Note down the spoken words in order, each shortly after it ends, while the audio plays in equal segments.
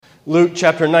Luke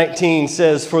chapter 19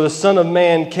 says, "For the Son of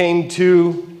Man came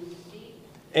to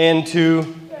and to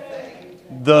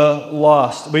the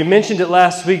lost." We mentioned it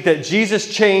last week that Jesus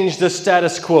changed the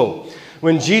status quo.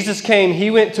 When Jesus came, he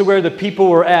went to where the people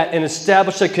were at and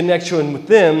established a connection with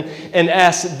them and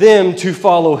asked them to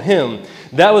follow him.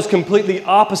 That was completely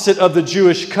opposite of the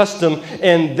Jewish custom,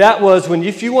 and that was when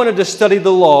if you wanted to study the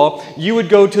law, you would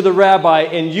go to the rabbi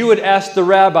and you would ask the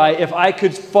rabbi if I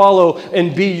could follow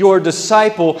and be your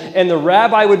disciple, and the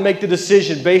rabbi would make the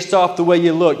decision based off the way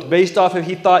you looked, based off if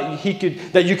he thought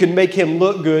that you could make him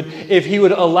look good, if he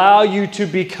would allow you to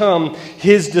become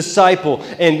his disciple.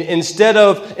 And instead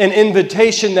of an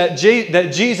invitation that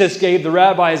Jesus gave, the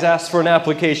rabbis asked for an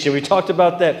application. We talked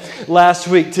about that last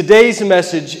week. Today's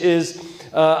message is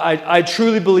I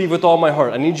truly believe with all my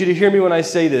heart, I need you to hear me when I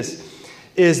say this,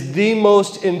 is the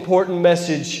most important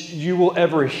message you will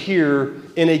ever hear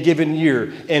in a given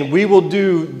year. And we will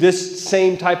do this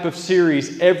same type of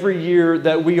series every year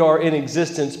that we are in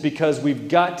existence, because we've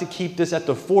got to keep this at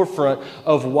the forefront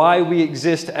of why we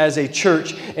exist as a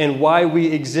church and why we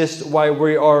exist, why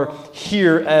we are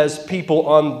here as people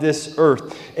on this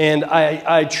earth. And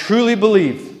I truly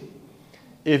believe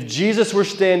if Jesus were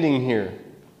standing here,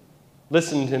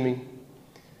 listen to me,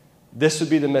 this would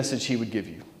be the message he would give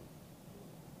you.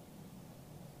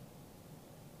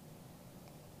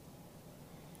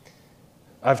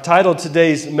 I've titled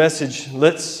today's message,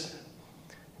 "Let's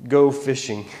Go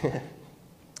Fishing."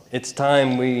 It's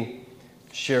time we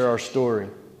share our story.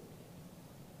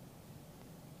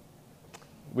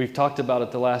 We've talked about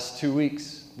it the last 2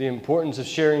 weeks, the importance of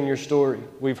sharing your story.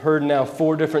 We've heard now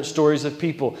 4 different stories of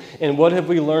people. And what have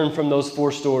we learned from those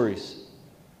 4 stories?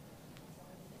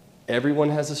 Everyone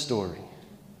has a story.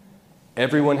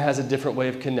 Everyone has a different way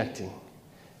of connecting.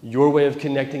 Your way of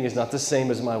connecting is not the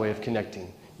same as my way of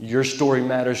connecting. Your story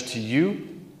matters to you.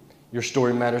 Your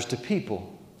story matters to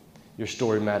people. Your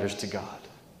story matters to God.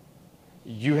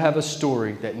 You have a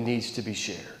story that needs to be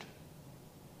shared.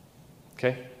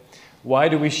 Okay? Why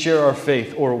do we share our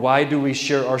faith, or why do we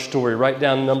share our story? Write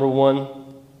down number 1.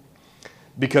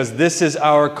 Because this is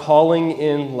our calling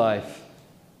in life.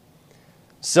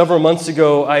 Several months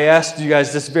ago, I asked you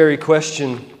guys this very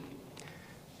question.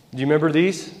 Do you remember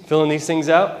these? Filling these things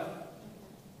out?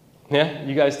 Yeah?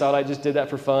 You guys thought I just did that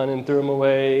for fun and threw them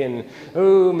away and,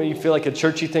 oh, maybe you feel like a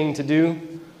churchy thing to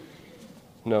do?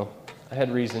 No, I had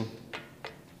reason.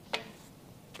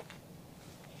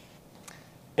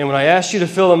 And when I asked you to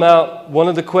fill them out, one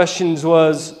of the questions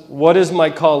was, what is my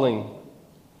calling?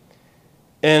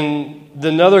 And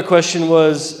another question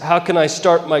was, how can I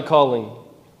start my calling?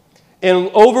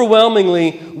 And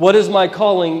overwhelmingly, what is my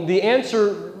calling? The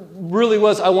answer really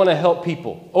was, I want to help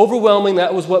people. Overwhelming,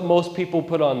 that was what most people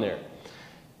put on there.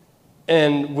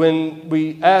 And when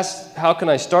we asked, how can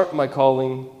I start my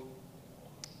calling?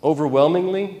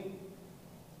 Overwhelmingly,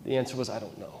 the answer was, I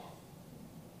don't know.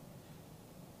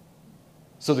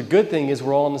 So the good thing is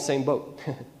we're all in the same boat.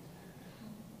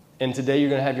 And today you're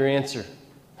going to have your answer.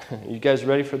 You guys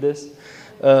ready for this?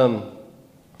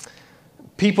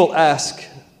 People ask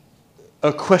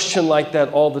a question like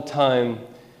that all the time.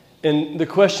 And the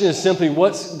question is simply,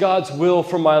 what's God's will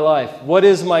for my life? What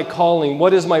is my calling?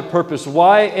 What is my purpose?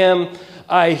 Why am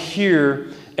I here?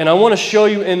 And I want to show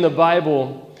you in the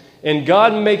Bible, and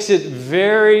God makes it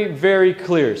very, very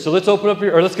clear. So let's open up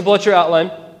let's pull out your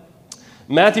outline.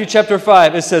 Matthew chapter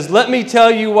 5, it says, "Let me tell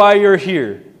you why you're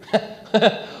here."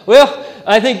 Well,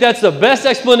 I think that's the best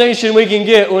explanation we can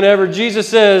get whenever Jesus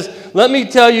says, "Let me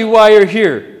tell you why you're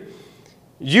here."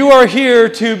 You are here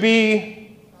to be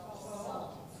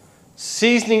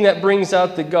seasoning that brings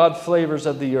out the God flavors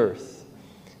of the earth.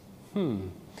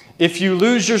 If you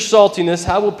lose your saltiness,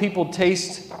 how will people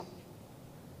taste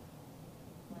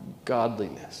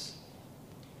godliness?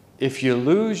 If you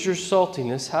lose your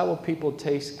saltiness, how will people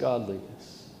taste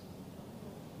godliness?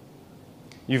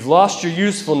 You've lost your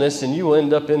usefulness and you will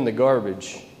end up in the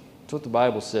garbage. That's what the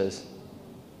Bible says.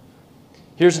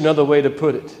 Here's another way to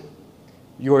put it.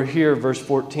 You are here, verse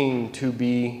 14, to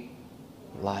be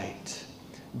light,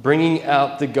 bringing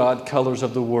out the God colors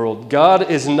of the world. God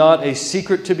is not a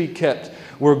secret to be kept.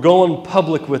 We're going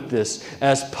public with this,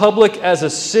 as public as a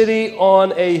city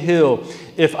on a hill.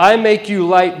 If I make you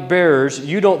light bearers,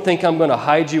 you don't think I'm going to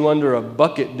hide you under a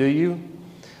bucket, do you?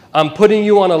 I'm putting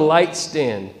you on a light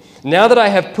stand. Now that I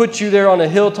have put you there on a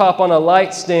hilltop on a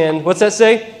light stand, what's that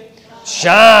say?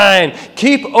 Shine.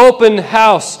 Keep open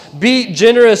house. Be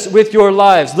generous with your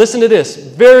lives. Listen to this.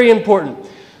 Very important.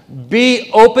 Be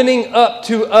opening up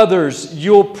to others.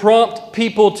 You'll prompt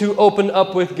people to open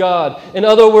up with God. In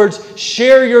other words,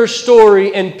 share your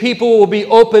story and people will be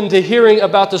open to hearing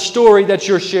about the story that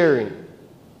you're sharing.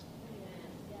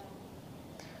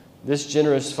 This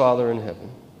generous Father in heaven.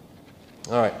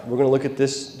 All right, we're going to look at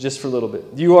this just for a little bit.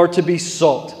 You are to be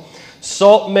salt.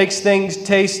 Salt makes things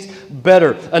taste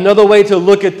better. Another way to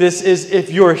look at this is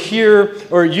if you're here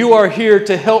or you are here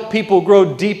to help people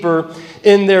grow deeper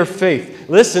in their faith.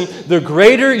 Listen, the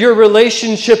greater your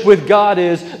relationship with God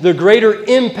is, the greater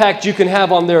impact you can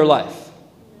have on their life.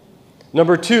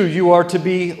 Number 2, you are to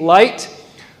be light.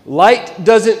 Light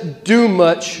doesn't do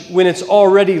much when it's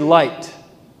already light.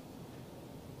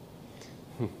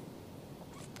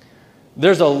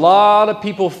 There's a lot of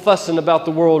people fussing about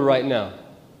the world right now.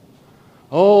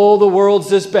 Oh, the world's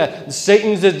this bad.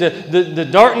 Satan's, the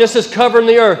darkness is covering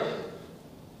the earth.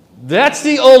 That's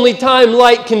the only time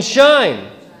light can shine.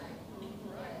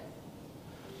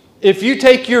 If you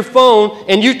take your phone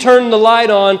and you turn the light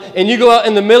on and you go out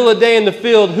in the middle of the day in the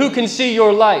field, who can see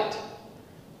your light?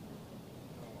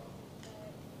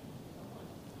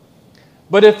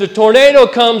 But if the tornado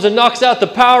comes and knocks out the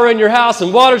power in your house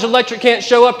and Waters Electric can't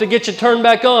show up to get you turned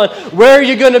back on, where are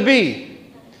you going to be?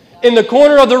 In the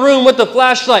corner of the room with the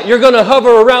flashlight. You're going to hover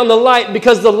around the light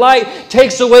because the light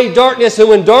takes away darkness. And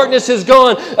when darkness is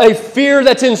gone, a fear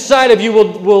that's inside of you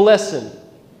will lessen.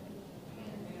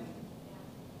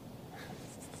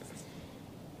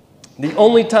 The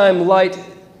only time light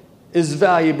is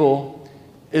valuable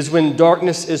is when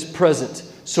darkness is present.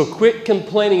 So quit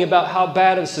complaining about how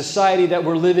bad of a society that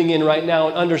we're living in right now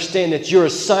and understand that your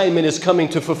assignment is coming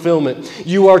to fulfillment.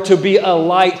 You are to be a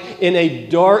light in a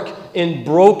dark and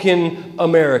broken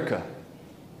America.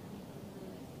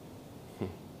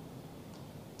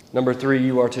 Number 3,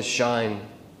 you are to shine,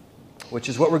 which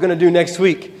is what we're going to do next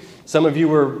week. Some of you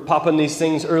were popping these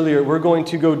things earlier. We're going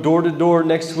to go door to door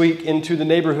next week into the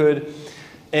neighborhood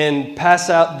and pass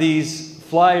out these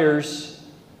flyers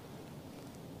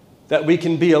that we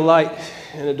can be a light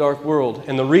in a dark world.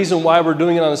 And the reason why we're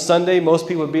doing it on a Sunday, most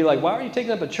people would be like, why are you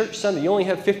taking up a church Sunday? You only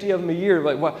have 50 of them a year.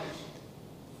 Like, why?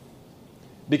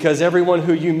 Because everyone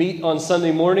who you meet on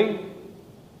Sunday morning,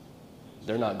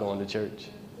 they're not going to church.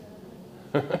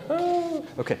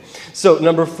 Okay, so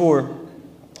number 4,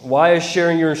 why is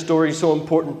sharing your story so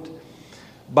important?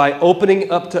 By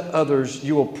opening up to others,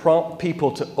 you will prompt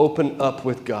people to open up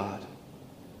with God.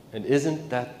 And isn't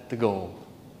that the goal?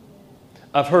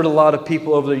 I've heard a lot of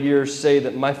people over the years say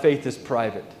that my faith is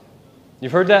private.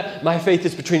 You've heard that? My faith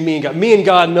is between me and God. Me and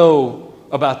God know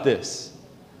about this.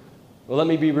 Well, let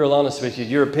me be real honest with you.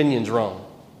 Your opinion's wrong.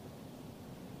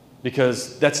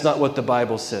 Because that's not what the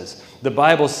Bible says. The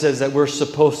Bible says that we're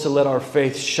supposed to let our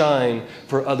faith shine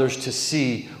for others to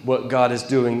see what God is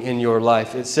doing in your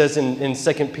life. It says in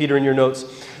 2 Peter in your notes,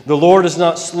 the Lord is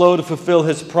not slow to fulfill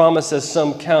his promise as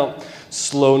some count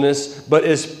slowness, but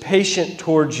is patient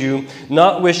towards you,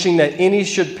 not wishing that any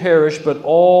should perish, but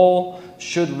all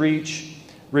should reach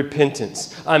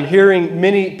repentance. I'm hearing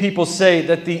many people say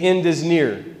that the end is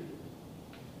near.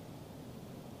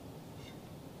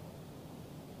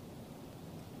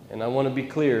 And I want to be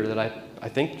clear that I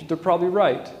think they're probably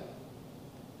right.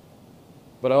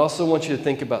 But I also want you to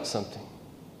think about something.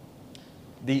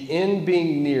 The end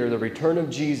being near, the return of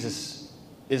Jesus,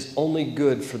 is only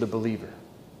good for the believer.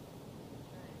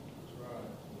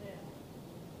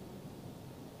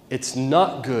 It's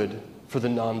not good for the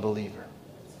non-believer.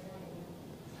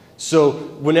 So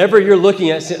whenever you're looking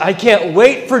at it, I can't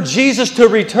wait for Jesus to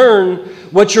return,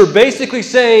 what you're basically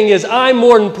saying is, I'm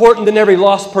more important than every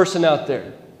lost person out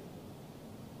there.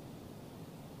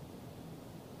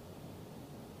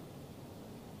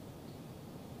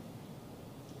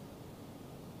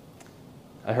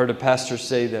 I heard a pastor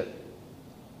say that,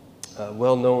 a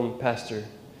well-known pastor,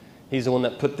 he's the one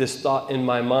that put this thought in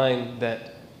my mind,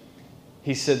 that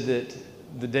he said that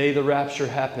the day the rapture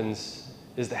happens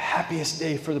is the happiest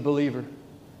day for the believer.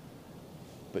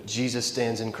 But Jesus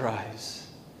stands and cries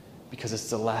because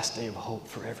it's the last day of hope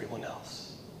for everyone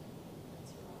else.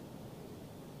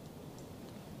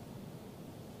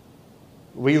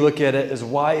 We look at it as,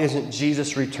 why isn't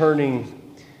Jesus returning?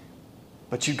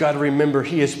 But you've got to remember,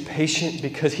 he is patient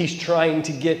because he's trying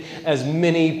to get as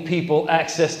many people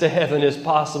access to heaven as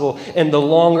possible. And the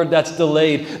longer that's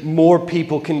delayed, more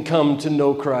people can come to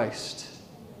know Christ.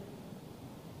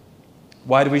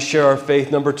 Why do we share our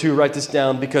faith? Number 2, write this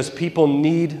down. Because people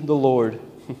need the Lord.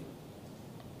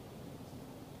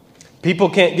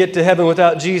 People can't get to heaven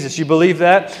without Jesus. You believe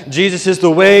that? Jesus is the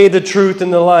way, the truth,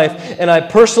 and the life. And I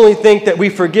personally think that we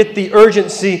forget the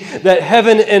urgency that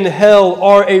heaven and hell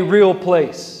are a real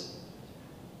place.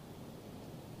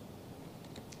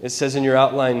 It says in your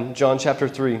outline, John chapter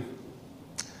 3,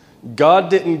 God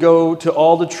didn't go to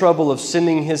all the trouble of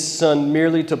sending his Son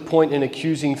merely to point an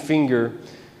accusing finger,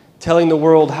 telling the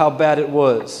world how bad it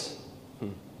was.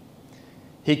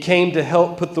 He came to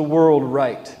help put the world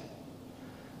right.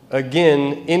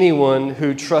 Again, anyone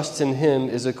who trusts in him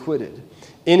is acquitted.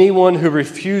 Anyone who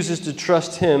refuses to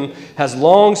trust him has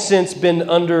long since been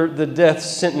under the death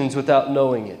sentence without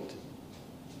knowing it.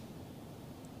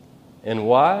 And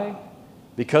why?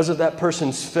 Because of that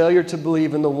person's failure to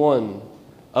believe in the one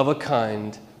of a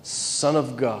kind Son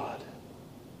of God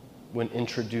when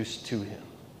introduced to him.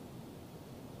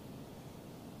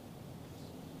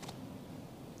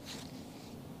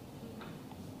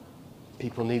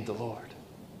 People need the Lord.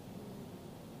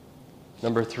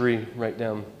 Number 3, write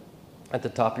down at the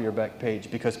top of your back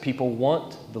page, because people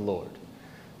want the Lord.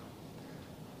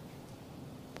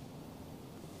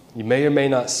 You may or may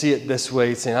not see it this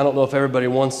way, saying, I don't know if everybody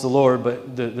wants the Lord,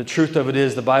 but the truth of it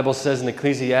is, the Bible says in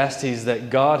Ecclesiastes that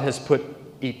God has put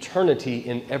eternity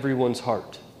in everyone's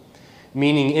heart.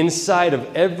 Meaning inside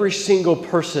of every single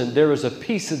person, there is a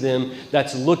piece of them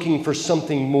that's looking for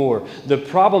something more. The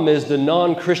problem is the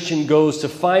non-Christian goes to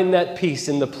find that peace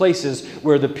in the places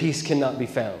where the peace cannot be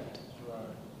found.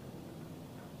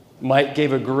 Mike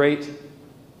gave a great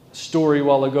story a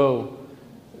while ago.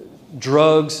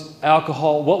 Drugs,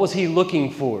 alcohol, what was he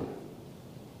looking for?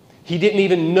 He didn't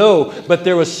even know, but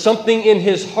there was something in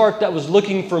his heart that was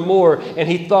looking for more, and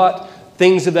he thought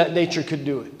things of that nature could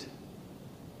do it.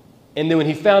 And then when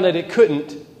he found out it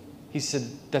couldn't, he said,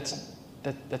 that's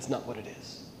not what it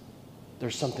is.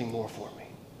 There's something more for me.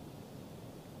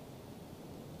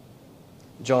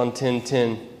 John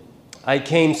 10:10, I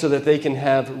came so that they can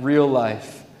have real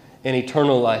life and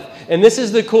eternal life. And this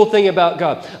is the cool thing about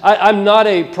God. I'm not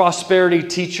a prosperity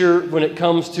teacher when it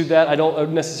comes to that. I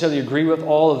don't necessarily agree with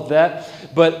all of that.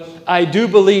 But I do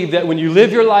believe that when you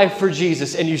live your life for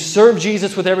Jesus and you serve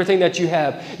Jesus with everything that you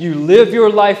have, you live your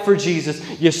life for Jesus,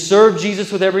 you serve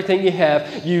Jesus with everything you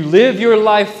have, you live your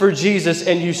life for Jesus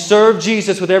and you serve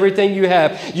Jesus with everything you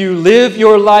have, you live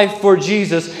your life for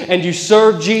Jesus and you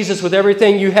serve Jesus with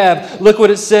everything you have. Look what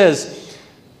it says.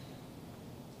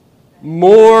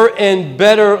 More and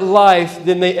better life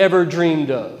than they ever dreamed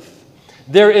of.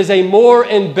 There is a more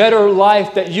and better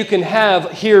life that you can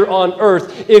have here on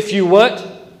earth if you what?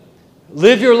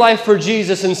 Live your life for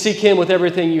Jesus and seek Him with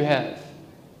everything you have.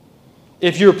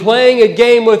 If you're playing a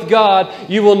game with God,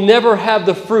 you will never have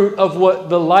the fruit of what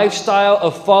the lifestyle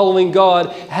of following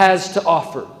God has to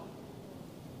offer.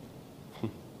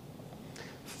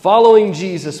 Following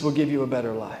Jesus will give you a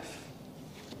better life.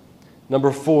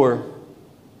 Number 4,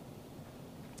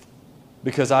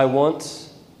 because I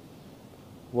once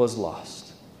was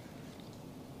lost.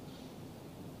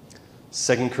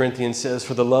 2 Corinthians says,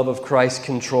 for the love of Christ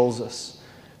controls us,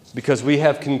 because we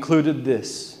have concluded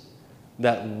this,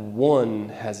 that one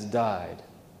has died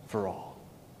for all.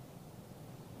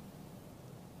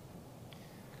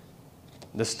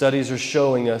 The studies are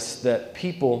showing us that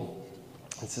people,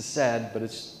 this is sad, but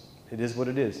it is what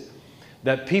it is,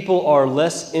 that people are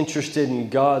less interested in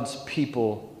God's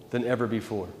people than ever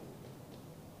before.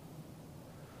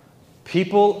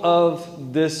 People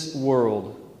of this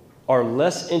world are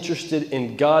less interested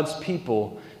in God's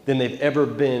people than they've ever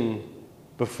been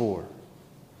before.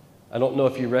 I don't know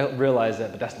if you realize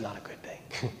that, but that's not a good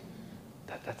thing.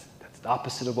 That's the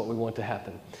opposite of what we want to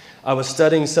happen. I was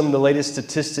studying some of the latest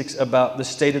statistics about the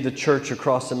state of the church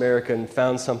across America and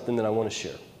found something that I want to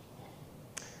share.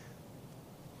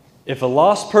 If a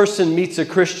lost person meets a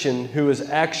Christian who is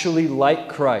actually like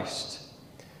Christ,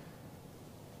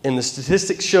 and the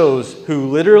statistic shows who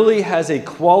literally has a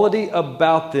quality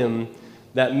about them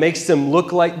that makes them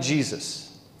look like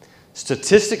Jesus.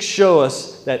 Statistics show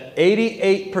us that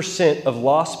 88% of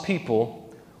lost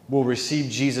people will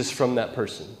receive Jesus from that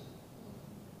person.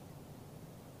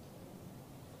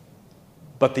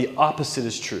 But the opposite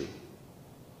is true.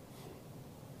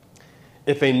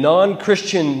 If a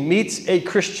non-Christian meets a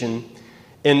Christian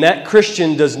and that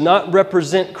Christian does not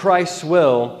represent Christ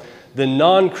well, the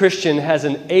non-Christian has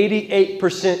an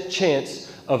 88% chance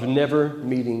of never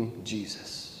meeting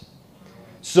Jesus.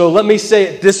 So let me say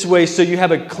it this way so you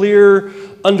have a clear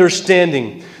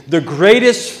understanding. The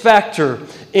greatest factor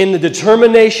in the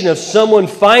determination of someone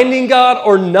finding God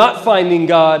or not finding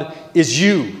God is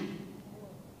you.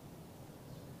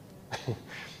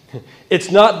 It's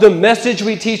not the message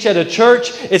we teach at a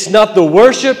church. It's not the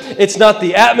worship. It's not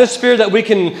the atmosphere that we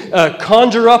can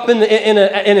conjure up in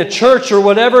a church or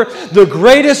whatever. The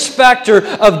greatest factor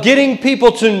of getting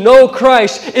people to know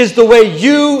Christ is the way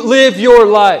you live your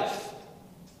life.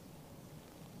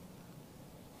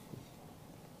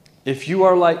 If you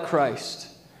are like Christ,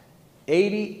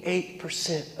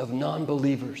 88% of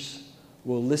non-believers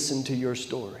will listen to your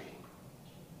story.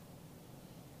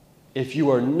 If you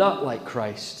are not like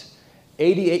Christ,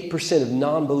 88% of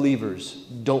non-believers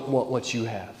don't want what you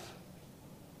have.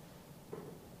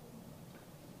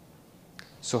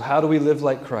 So how do we live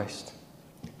like Christ?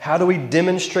 How do we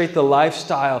demonstrate the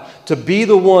lifestyle to be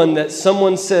the one that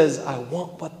someone says, I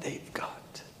want what they've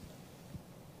got?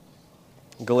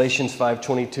 Galatians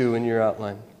 5:22 in your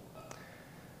outline.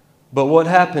 But what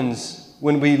happens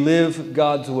when we live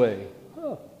God's way?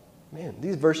 Oh, man,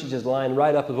 these verses just line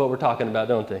right up with what we're talking about,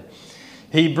 don't they?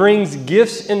 He brings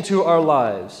gifts into our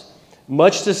lives,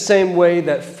 much the same way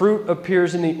that fruit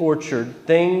appears in the orchard,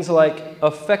 things like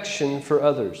affection for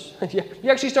others. You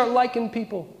actually start liking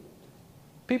people.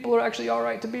 People are actually all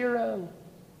right to be around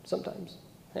sometimes.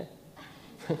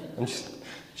 Shouldn't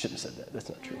have said that. That's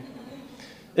not true.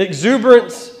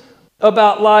 Exuberance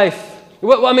about life.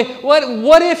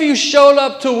 What if you showed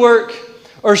up to work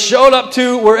or showed up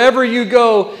to wherever you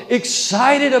go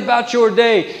excited about your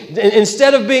day?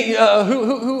 Instead of being,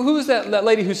 who's that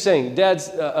lady who sang?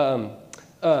 Dad's,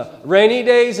 rainy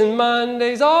days and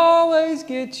Mondays always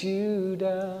get you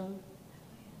down.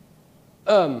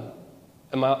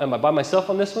 Am I by myself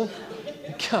on this one?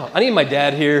 God, I need my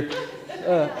dad here.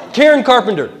 Karen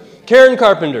Carpenter.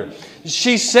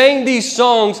 She sang these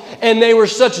songs, and they were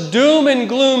such doom and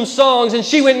gloom songs, and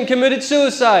she went and committed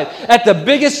suicide at the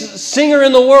biggest singer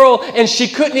in the world, and she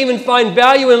couldn't even find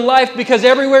value in life because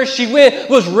everywhere she went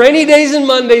was rainy days and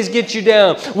Mondays get you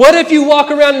down. What if you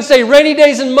walk around and say, rainy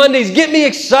days and Mondays get me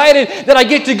excited that I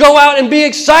get to go out and be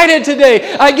excited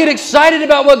today. I get excited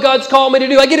about what God's called me to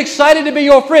do. I get excited to be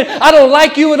your friend. I don't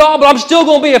like you at all, but I'm still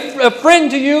going to be a friend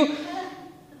to you.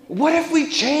 What if we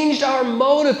changed our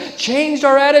motive, changed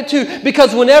our attitude?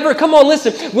 Because whenever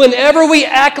we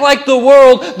act like the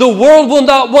world will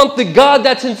not want the God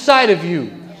that's inside of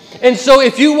you. And so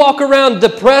if you walk around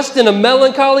depressed and a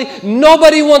melancholy,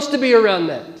 nobody wants to be around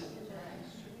that.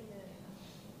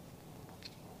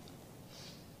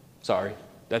 Sorry,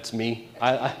 that's me.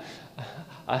 I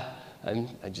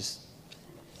just...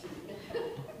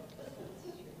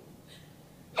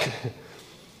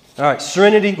 All right,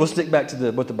 serenity. We'll stick back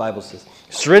to what the Bible says.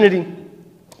 Serenity,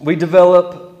 we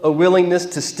develop a willingness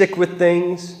to stick with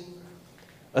things,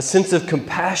 a sense of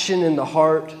compassion in the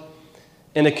heart,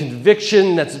 and a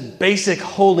conviction that's basic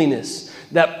holiness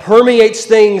that permeates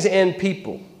things and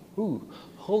people. Ooh,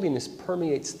 holiness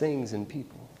permeates things and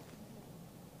people.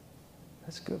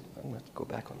 That's good. I'm going to have to go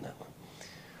back on that one.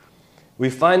 We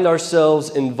find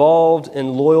ourselves involved in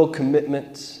loyal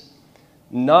commitments,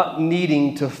 not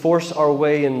needing to force our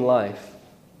way in life.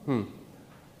 You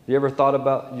ever thought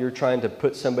about you're trying to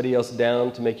put somebody else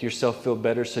down to make yourself feel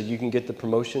better so you can get the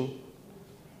promotion?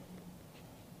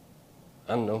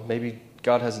 I don't know. Maybe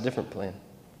God has a different plan.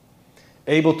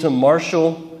 Able to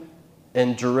marshal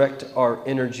and direct our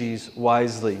energies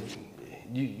wisely.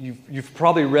 You've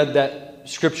probably read that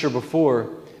scripture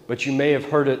before, but you may have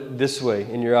heard it this way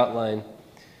in your outline.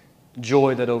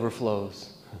 Joy that overflows.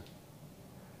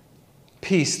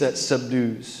 Peace that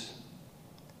subdues,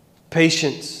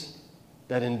 patience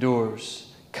that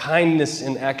endures, kindness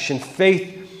in action,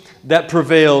 faith that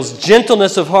prevails,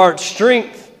 gentleness of heart,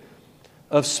 strength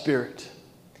of spirit.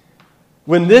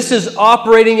 When this is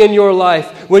operating in your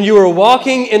life, when you are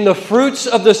walking in the fruits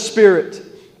of the Spirit,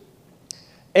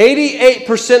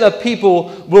 88% of people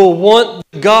will want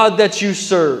the God that you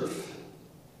serve.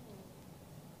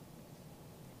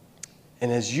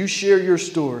 And as you share your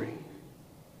story,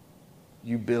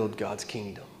 you build God's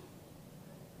kingdom.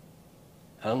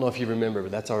 I don't know if you remember, but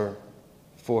that's our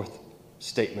fourth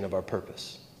statement of our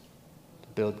purpose. To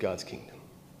build God's kingdom.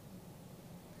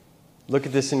 Look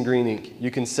at this in green ink. You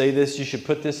can say this. You should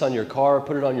put this on your car,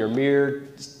 put it on your mirror,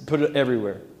 put it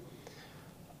everywhere.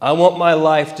 I want my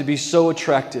life to be so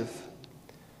attractive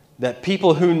that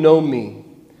people who know me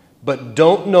but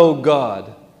don't know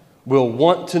God will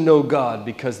want to know God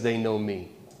because they know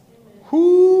me.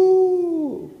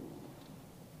 Whoo!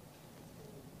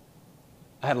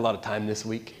 I had a lot of time this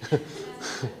week.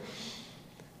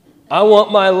 I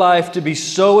want my life to be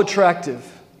so attractive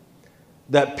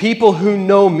that people who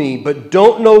know me but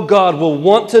don't know God will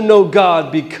want to know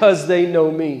God because they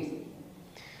know me.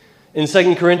 In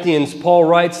 2 Corinthians, Paul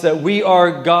writes that we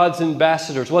are God's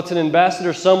ambassadors. What's an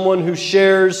ambassador? Someone who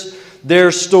shares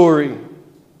their story.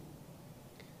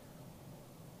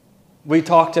 We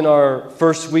talked in our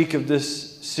first week of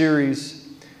this series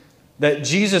that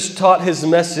Jesus taught his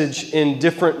message in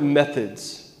different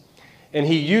methods. And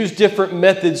he used different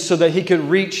methods so that he could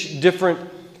reach different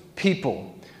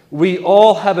people. We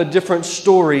all have a different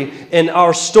story, and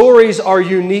our stories are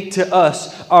unique to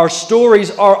us. Our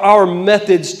stories are our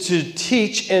methods to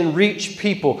teach and reach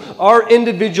people. Our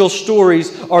individual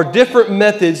stories are different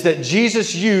methods that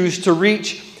Jesus used to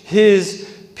reach His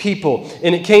people.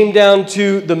 And it came down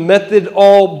to the method,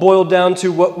 all boiled down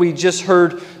to what we just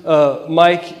heard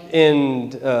Mike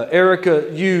and Erica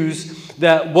use,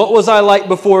 that what was I like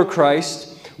before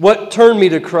Christ, what turned me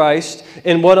to Christ,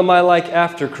 and what am I like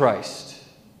after Christ.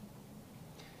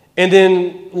 And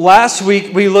then last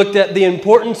week we looked at the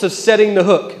importance of setting the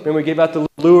hook. And we gave out the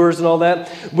lures and all that.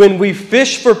 When we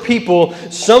fish for people,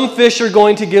 some fish are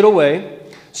going to get away.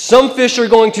 Some fish are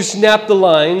going to snap the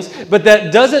lines, but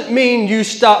that doesn't mean you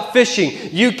stop fishing.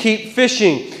 You keep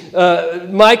fishing.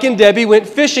 Mike and Debbie went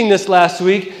fishing this last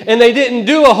week, and they didn't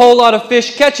do a whole lot of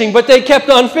fish catching, but they kept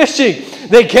on fishing.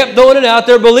 They kept throwing it out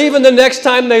there, believing the next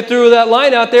time they threw that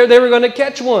line out there, they were going to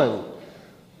catch one.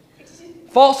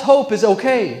 False hope is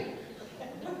okay.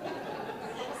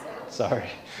 Sorry.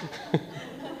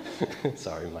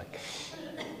 Sorry, Mike.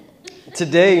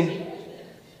 Today,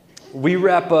 we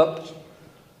wrap up,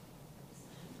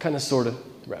 kind of sort of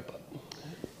wrap up,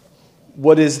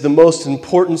 what is the most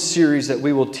important series that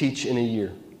we will teach in a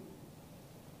year.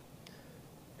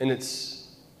 And it's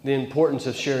the importance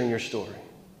of sharing your story,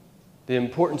 the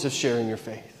importance of sharing your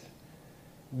faith.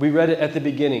 We read it at the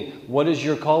beginning. What is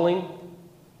your calling?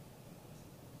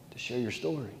 To share your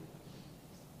story.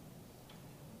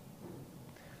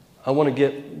 I want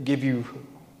to give you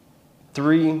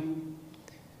 3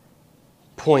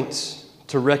 points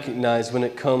to recognize when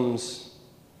it comes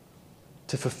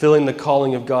to fulfilling the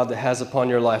calling of God that has upon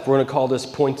your life. We're going to call this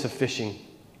points of fishing,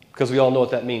 because we all know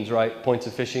what that means, right? Points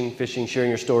of fishing, sharing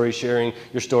your story is sharing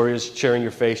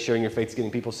your faith is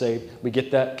getting people saved. We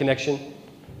get that connection?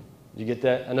 You get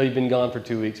that? I know you've been gone for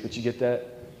 2 weeks, but you get that?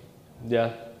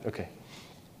 Yeah? Okay.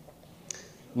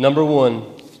 Number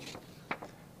 1,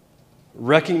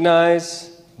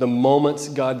 recognize the moments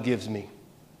God gives me.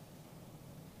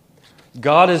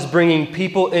 God is bringing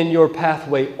people in your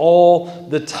pathway all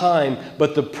the time,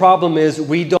 but the problem is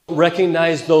we don't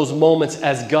recognize those moments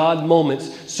as God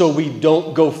moments, so we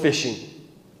don't go fishing.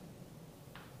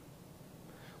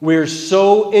 We're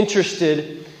so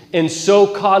interested and so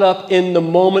caught up in the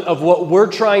moment of what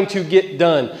we're trying to get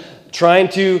done. Trying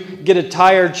to get a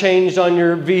tire changed on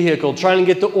your vehicle, trying to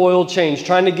get the oil changed,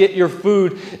 trying to get your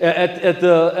food at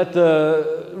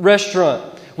the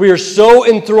restaurant. We are so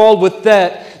enthralled with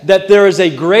that there is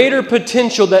a greater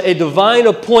potential that a divine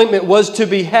appointment was to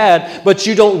be had, but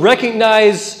you don't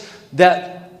recognize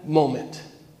that moment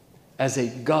as a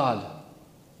God,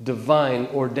 divine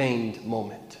ordained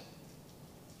moment.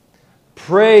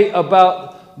 Pray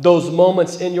about those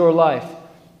moments in your life.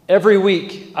 Every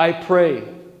week I pray,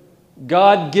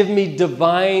 God, give me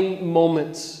divine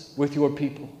moments with your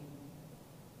people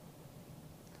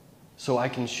so I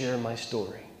can share my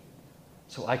story,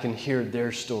 so I can hear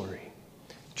their story.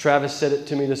 Travis said it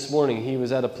to me this morning. He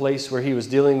was at a place where he was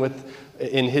dealing with,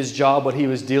 in his job, what he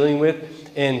was dealing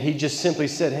with, and he just simply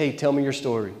said, hey, tell me your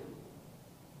story.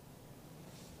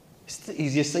 It's the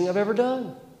easiest thing I've ever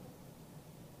done.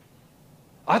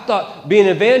 I thought being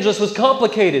an evangelist was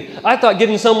complicated. I thought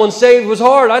getting someone saved was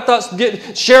hard. I thought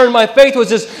sharing my faith was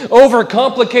just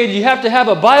overcomplicated. You have to have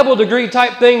a Bible degree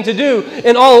type thing to do.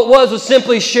 And all it was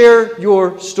simply share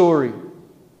your story.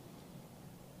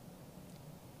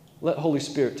 Let Holy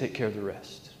Spirit take care of the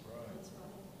rest.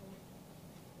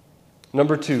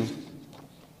 Number 2,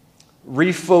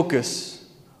 refocus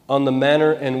on the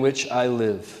manner in which I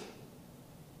live.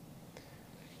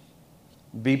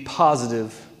 Be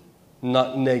positive,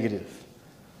 not negative.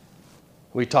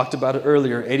 We talked about it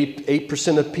earlier.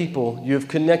 88% of people you have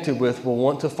connected with will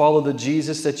want to follow the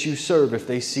Jesus that you serve if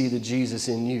they see the Jesus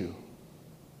in you.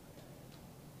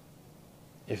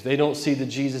 If they don't see the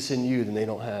Jesus in you, then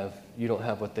you don't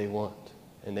have what they want,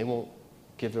 and they won't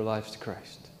give their lives to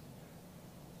Christ.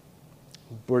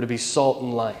 We're to be salt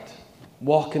and light.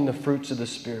 Walk in the fruits of the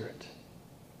Spirit.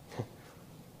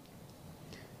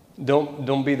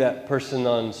 Don't be that person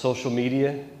on social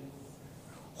media.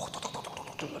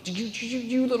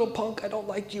 You little punk, I don't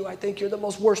like you. I think you're the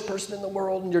most worst person in the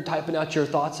world. And you're typing out your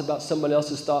thoughts about someone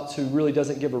else's thoughts who really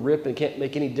doesn't give a rip and can't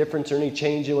make any difference or any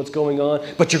change in what's going on.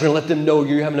 But you're going to let them know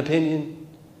you have an opinion.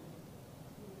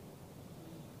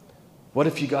 What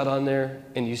if you got on there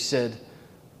and you said,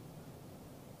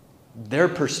 their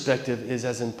perspective is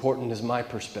as important as my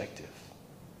perspective.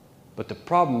 But the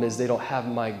problem is they don't have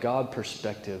my God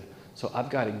perspective. So I've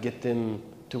got to get them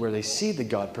to where they see the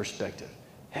God perspective.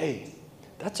 Hey,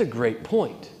 that's a great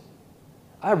point.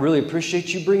 I really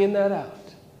appreciate you bringing that out.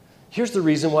 Here's the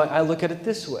reason why I look at it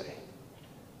this way.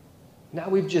 Now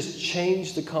we've just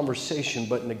changed the conversation,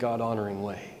 but in a God-honoring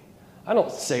way. I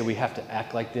don't say we have to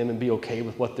act like them and be okay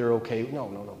with what they're okay with.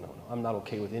 No. I'm not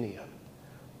okay with any of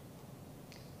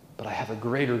it. But I have a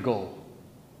greater goal.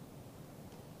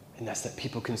 And that's that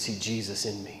people can see Jesus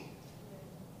in me.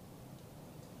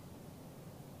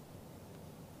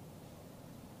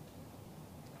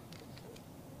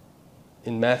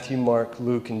 In Matthew, Mark,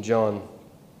 Luke, and John,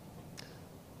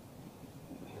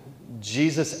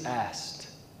 Jesus asked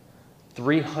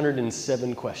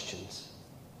 307 questions.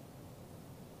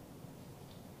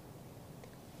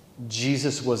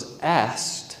 Jesus was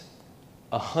asked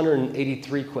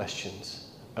 183 questions,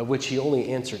 of which he only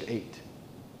answered 8.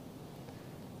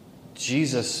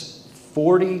 Jesus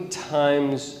 40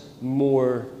 times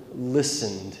more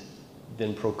listened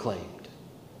than proclaimed.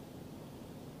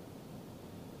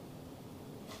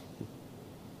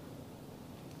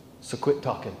 So quit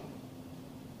talking.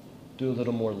 Do a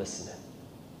little more listening.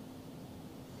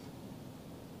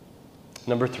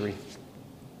 Number 3.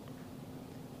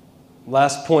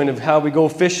 Last point of how we go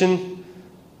fishing.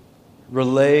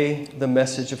 Relay the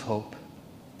message of hope.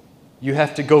 You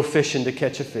have to go fishing to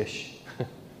catch a fish.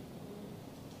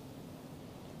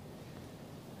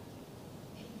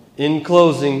 In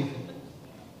closing,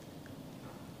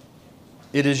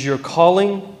 it is your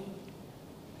calling.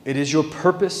 It is your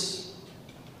purpose.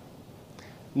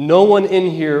 No one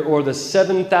in here or the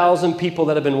 7,000 people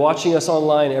that have been watching us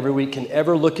online every week can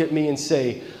ever look at me and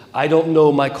say, I don't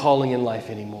know my calling in life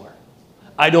anymore.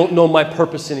 I don't know my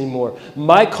purpose anymore.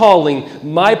 My calling,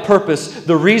 my purpose,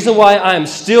 the reason why I'm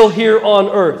still here on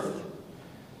earth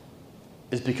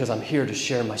is because I'm here to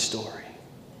share my story.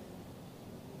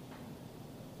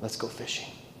 Let's go fishing.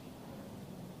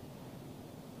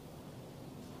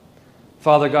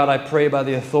 Father God, I pray by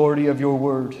the authority of your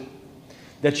word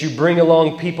that you bring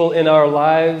along people in our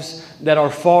lives that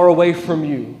are far away from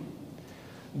you.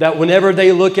 That whenever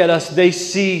they look at us, they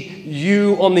see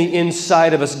you on the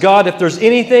inside of us. God, if there's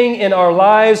anything in our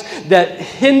lives that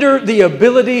hinder the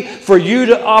ability for you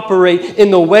to operate in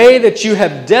the way that you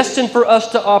have destined for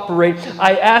us to operate,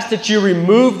 I ask that you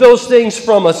remove those things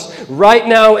from us right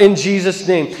now in Jesus'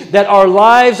 name. That our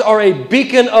lives are a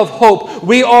beacon of hope.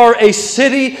 We are a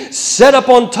city set up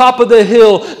on top of the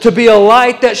hill to be a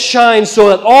light that shines so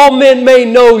that all men may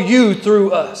know you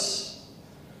through us.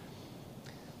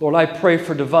 Lord, I pray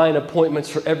for divine appointments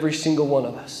for every single one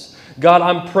of us. God,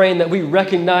 I'm praying that we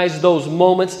recognize those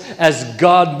moments as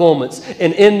God moments.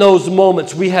 And in those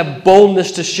moments, we have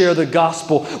boldness to share the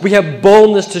gospel. We have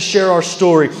boldness to share our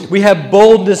story. We have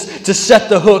boldness to set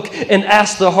the hook and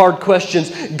ask the hard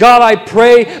questions. God, I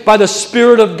pray by the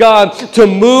Spirit of God to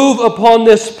move upon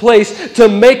this place, to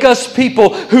make us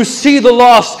people who see the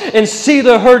lost and see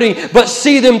the hurting, but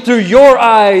see them through your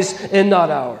eyes and not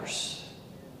ours.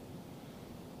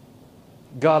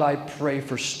 God, I pray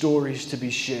for stories to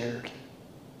be shared.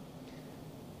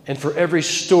 And for every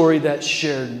story that's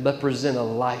shared, represent a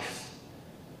life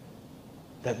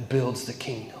that builds the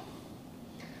kingdom.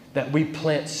 That we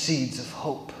plant seeds of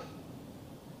hope.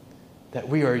 That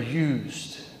we are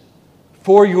used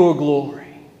for your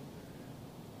glory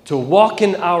to walk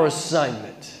in our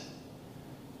assignment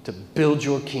to build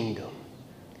your kingdom.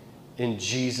 In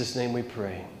Jesus' name we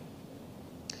pray.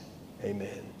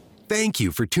 Amen. Thank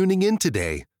you for tuning in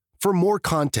today. For more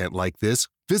content like this,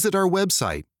 visit our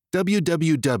website,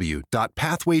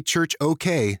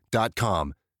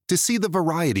 www.pathwaychurchok.com, to see the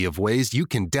variety of ways you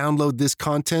can download this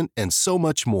content and so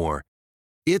much more.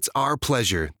 It's our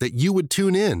pleasure that you would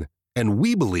tune in, and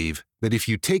we believe that if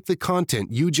you take the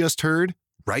content you just heard,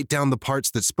 write down the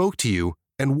parts that spoke to you,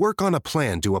 and work on a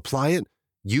plan to apply it,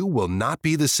 you will not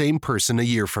be the same person a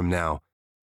year from now.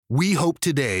 We hope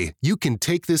today you can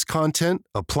take this content,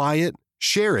 apply it,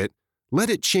 share it, let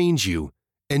it change you,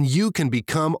 and you can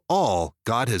become all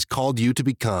God has called you to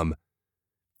become.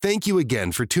 Thank you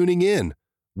again for tuning in.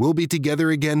 We'll be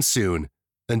together again soon.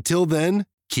 Until then,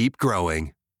 keep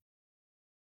growing.